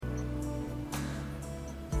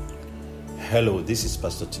Hello, this is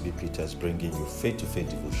Pastor T.B. Peters bringing you Faith to Faith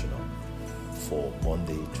Devotional for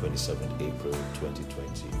Monday, 27th April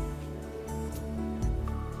 2020.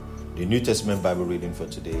 The New Testament Bible reading for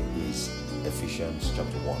today is Ephesians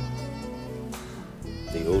chapter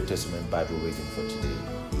 1. The Old Testament Bible reading for today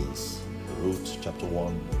is Ruth chapter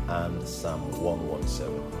 1 and Psalm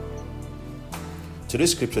 117.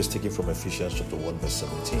 Today's scripture is taken from Ephesians chapter 1 verse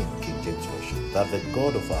 17, King James Version, that the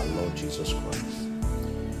God of our Lord Jesus Christ,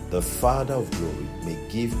 the Father of glory, may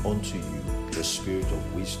give unto you the spirit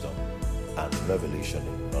of wisdom and revelation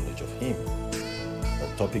in the knowledge of Him. The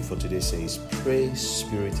topic for today says, pray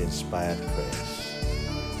Spirit-inspired prayers.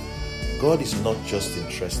 God is not just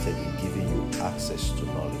interested in giving you access to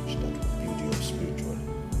knowledge that will build you up spiritually.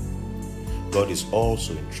 God is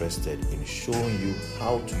also interested in showing you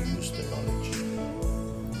how to use the knowledge.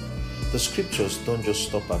 The scriptures don't just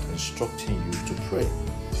stop at instructing you to pray,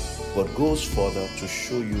 but goes further to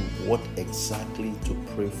show you what exactly to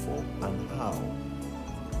pray for and how.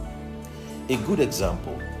 A good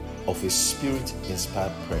example of a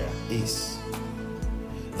spirit-inspired prayer is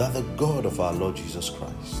that the God of our Lord Jesus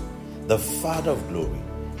Christ, the Father of glory,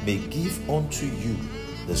 may give unto you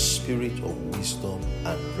the spirit of wisdom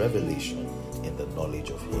and revelation in the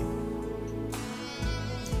knowledge of Him.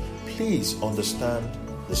 Please understand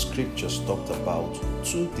the scriptures talked about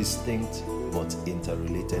two distinct but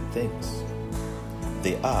interrelated things.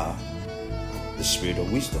 They are the spirit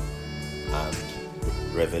of wisdom and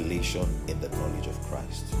revelation in the knowledge of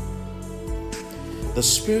Christ. The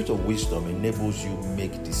spirit of wisdom enables you to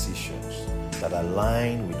make decisions that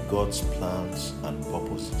align with God's plans and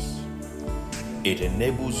purposes. It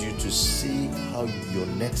enables you to see how your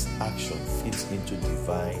next action fits into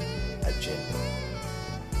divine agenda.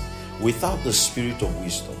 Without the spirit of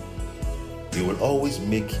wisdom, you will always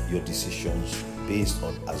make your decisions based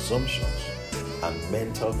on assumptions and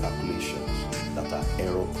mental calculations that are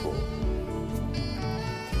error-prone.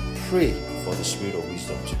 Pray for the spirit of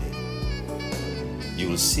wisdom today. You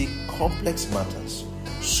will see complex matters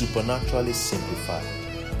supernaturally simplified.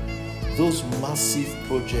 Those massive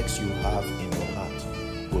projects you have in your heart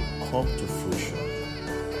will come to fruition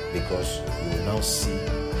because you will now see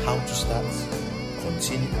how to start,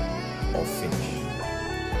 continue, or finish.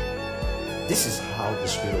 This is how the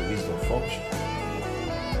spirit of wisdom functions.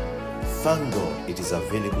 Thank God it is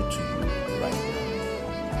available to you right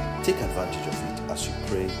now. Take advantage of it as you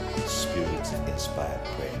pray spirit-inspired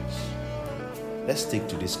prayers. Let's take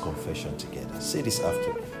today's confession together. Say this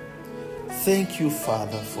after me. Thank you,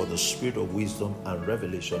 Father, for the spirit of wisdom and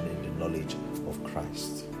revelation in the knowledge of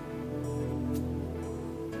Christ.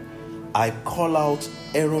 I call out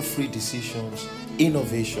error-free decisions,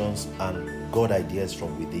 innovations, and God ideas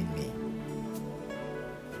from within me.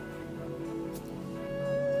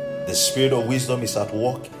 The spirit of wisdom is at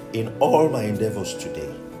work in all my endeavors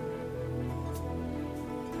today.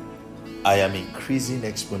 I am increasing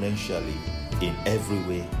exponentially in every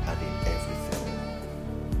way and in everything.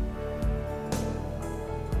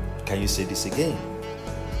 Can you say this again?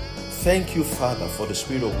 Thank you, Father, for the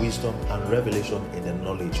spirit of wisdom and revelation in the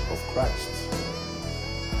knowledge of Christ.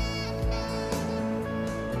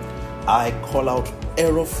 I call out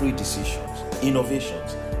error-free decisions,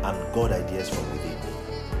 innovations, and God ideas from within me.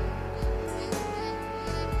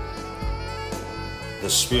 The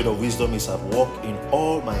spirit of wisdom is at work in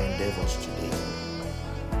all my endeavors today.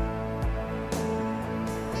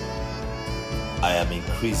 I am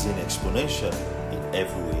increasing exponentially in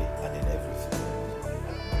every way and in everything.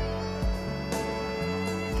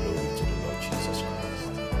 Glory to the Lord Jesus Christ.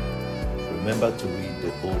 Remember to read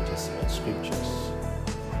the Old Testament scriptures,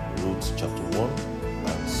 Ruth chapter 1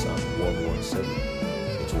 and Psalm 117.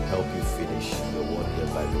 It will help you finish your one-year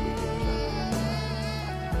Bible reading plan.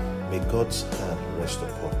 May God's hand rest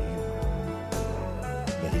upon you.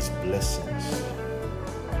 May His blessings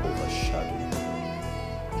overshadow you.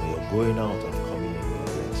 May your going out and coming in be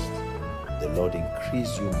blessed. The Lord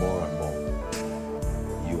increase you more and more,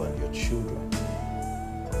 you and your children,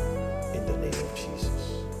 in the name of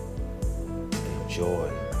Jesus. Enjoy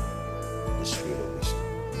the spirit of wisdom.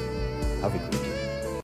 Have a great day.